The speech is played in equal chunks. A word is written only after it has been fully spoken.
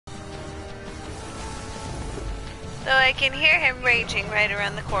Though I can hear him raging right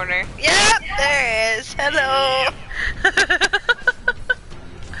around the corner. Yep, there it is. Hello.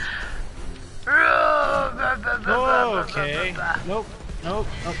 Oh, okay. Nope. Nope. Nope.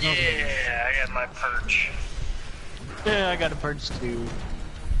 Nope. Yeah, I got my perch. Yeah, I got a perch too.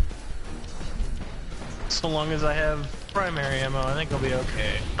 So long as I have primary ammo, I think I'll be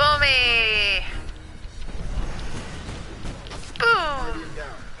okay. Boomy! Boom!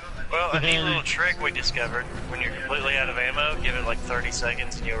 Well, a neat little trick we discovered. When you're completely out of ammo, give it like 30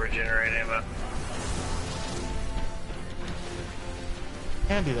 seconds and you'll regenerate ammo.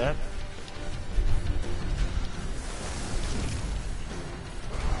 Can do that.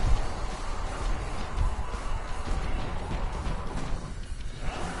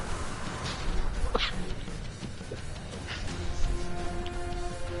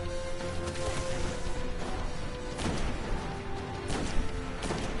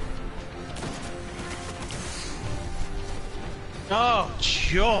 Oh,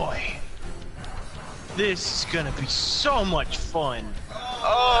 joy! This is gonna be so much fun.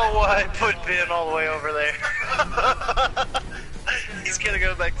 Oh, I put Ben all the way over there. He's gonna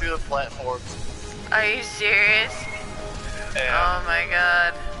go back through the platforms. Are you serious? Yeah. Oh my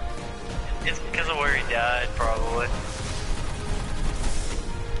god. It's because of where he died, probably.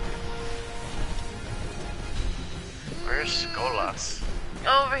 Where's Skolas?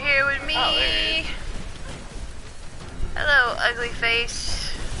 Over here with me. Oh, there he is. Hello, ugly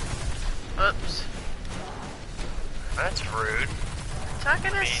face. Oops. That's rude.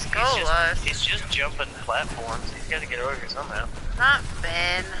 Talking to He's Skolas. just jumping platforms. He's got to get over here somehow. Not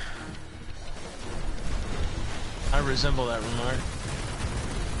Ben. I resemble that remark.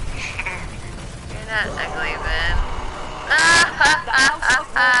 You're not ugly, Ben. The house of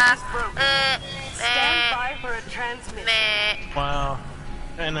Wolf is broken. Stand by for a transmission. Meh. Wow.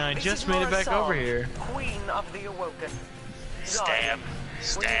 And I This just is made it Laura back Saul, over here. Queen of the Awoken. Stab. Guardian, when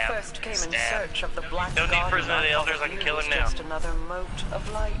Stab. you first came in Stab. search of the Black Don't need Guardian, Prison of the I Elders, thought I can you kill was him now. just another mote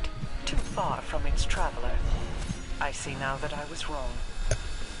of light, too far from its traveler. I see now that I was wrong.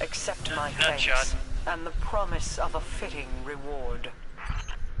 Accept my thanks Nutshot. and the promise of a fitting reward.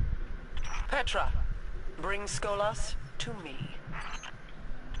 Petra, bring Skolas to me.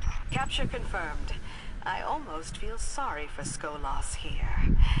 Capture confirmed. I almost feel sorry for Skolas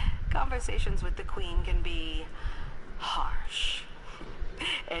here. Conversations with the Queen can be harsh.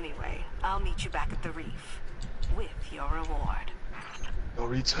 Anyway, I'll meet you back at the reef with your reward.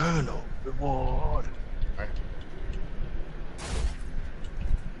 Your eternal reward.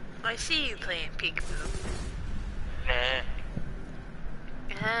 I see you playing peekaboo. Nah.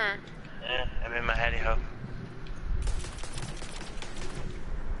 Uh-huh. Yeah, I'm in my hattie ho.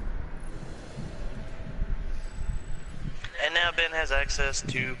 And now Ben has access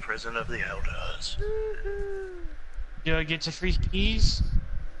to Prison of the Elders. Do I get your free keys?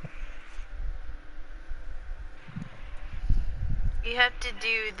 You have to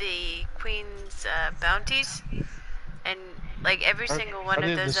do the Queen's bounties, and like every single one Are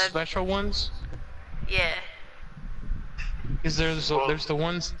they of those. the special ones? Yeah. Because there's the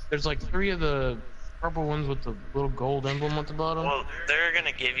ones, there's like 3 of the purple ones with the little gold emblem at the bottom. Well, they're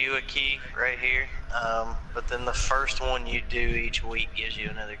gonna give you a key right here, but then the first one you do each week gives you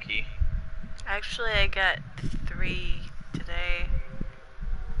another key. Actually, I got 3 today.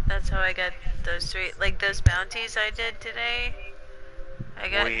 That's how I got those 3. Like those bounties I did today. I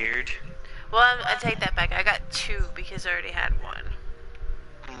got. Weird. Well, I take that back. I got 2 because I already had 1.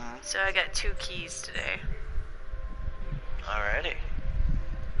 So I got 2 keys today. Alrighty.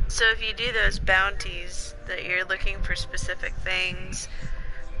 So if you do those bounties that you're looking for specific things,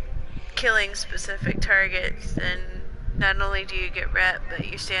 killing specific targets, then not only do you get rep, but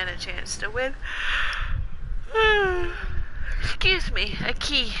you stand a chance to win. Excuse me, a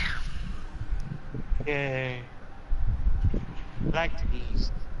key. Yay. Like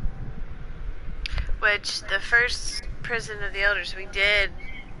these. Which the first Prison of the Elders we did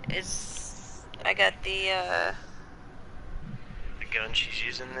is I got the Gun she's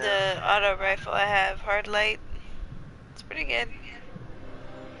using now. the auto rifle I have, hard light. It's pretty good.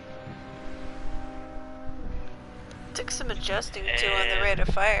 Took some adjusting to on the rate of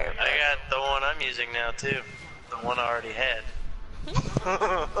fire. I got the one I'm using now too. The one I already had.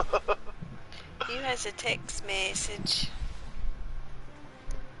 You has a text message.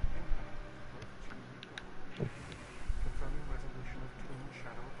 Confirming resolution of Twin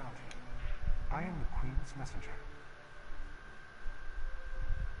Shadow Bounty. I am the Queen's messenger.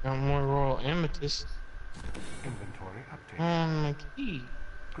 Got more royal amethyst. Inventory update. My key.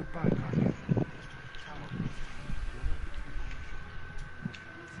 Goodbye, Guardian.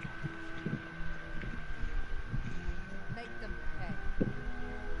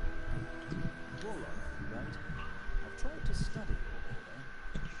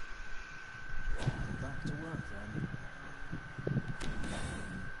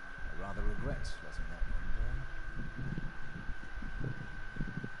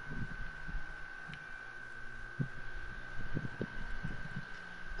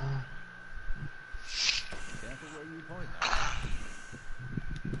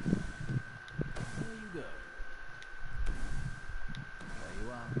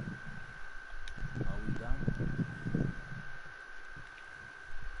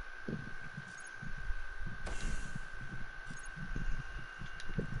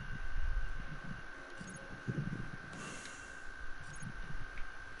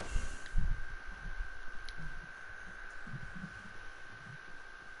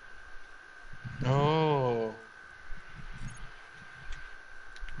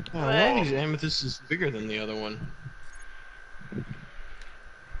 Yeah, one of What? these amethysts is bigger than the other one.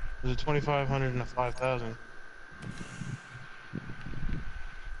 There's a 2,500 and a 5,000.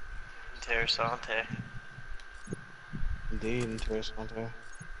 Interessante. Indeed, interessante.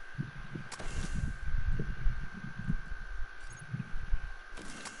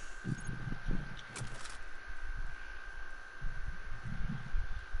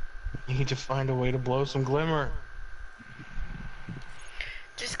 You need to find a way to blow some glimmer.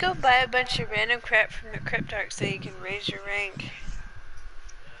 Just go buy a bunch of random crap from the Cryptarch so you can raise your rank.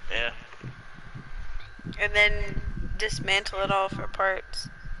 Yeah. And then dismantle it all for parts.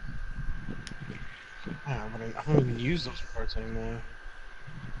 Yeah, but I don't even use those parts anymore.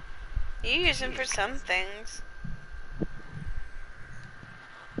 You use them for some things.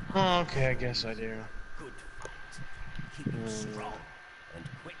 Oh, okay, I guess I do. Good fight. Keep it strong and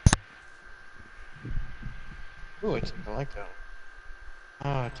quick. Ooh, I like that one.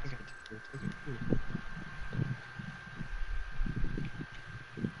 Ah, take it too.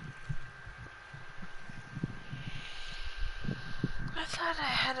 I thought I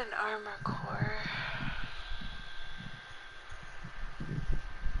had an armor core.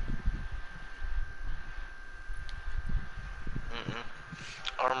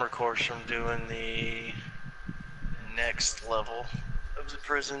 Armor course from doing the next level of the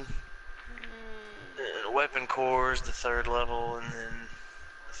prison. Weapon core is the 3rd level, and then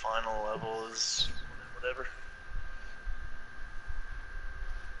the final level is whatever.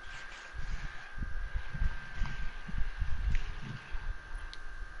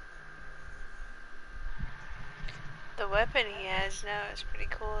 The weapon he has now is pretty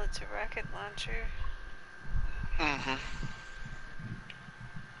cool. It's a rocket launcher. Mm-hmm.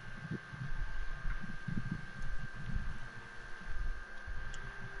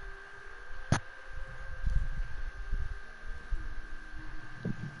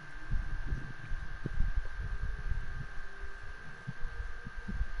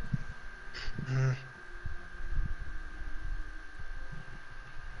 Mm.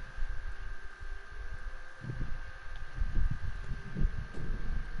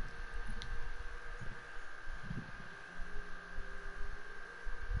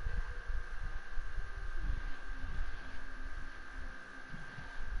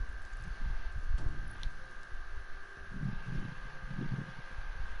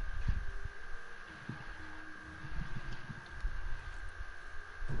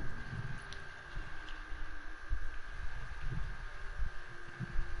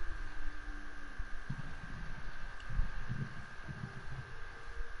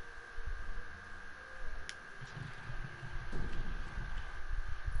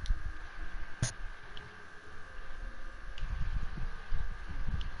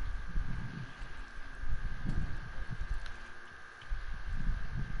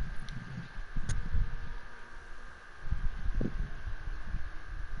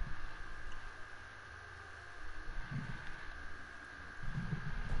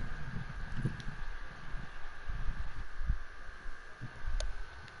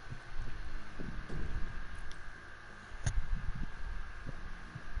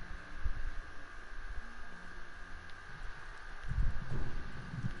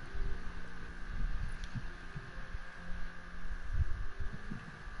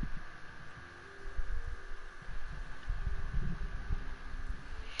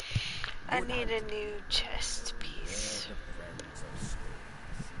 I need a new chest piece. They're the friends of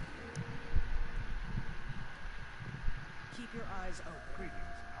schools. Keep your eyes open.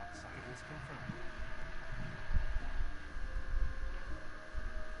 Greetings, outside. It is confirmed.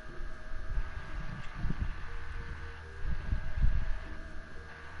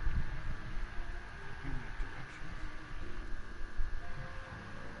 You need directions?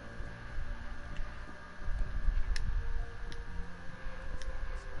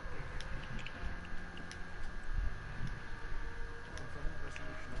 Status updated. Confirming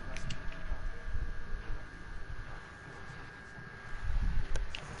resolution of Rasputin County. Correcting. Target position accepted. Incoming. Will be changing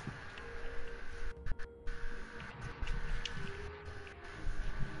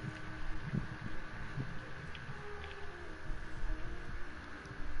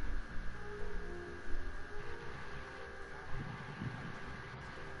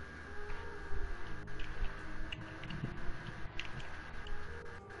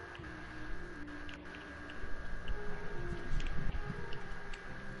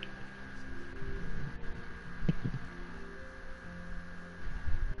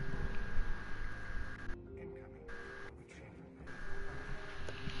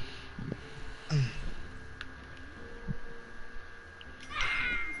vehicle boundary.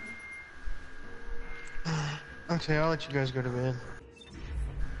 Okay, I'll let you guys go to bed.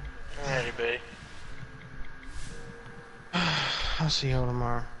 Alrighty, buddy. I'll see y'all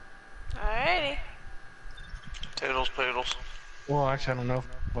tomorrow. Alrighty. Toodles poodles. Well, actually, I don't know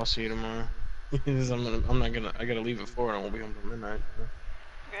if I'll see you tomorrow. Because I gotta leave at 4 and I won't be home till midnight. So.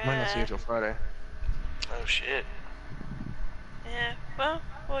 Might not see you till Friday. Oh shit. Yeah, well,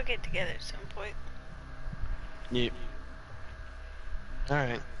 we'll get together at some point. Yep.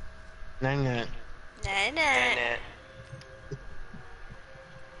 Alright. Night night. Night And night. that.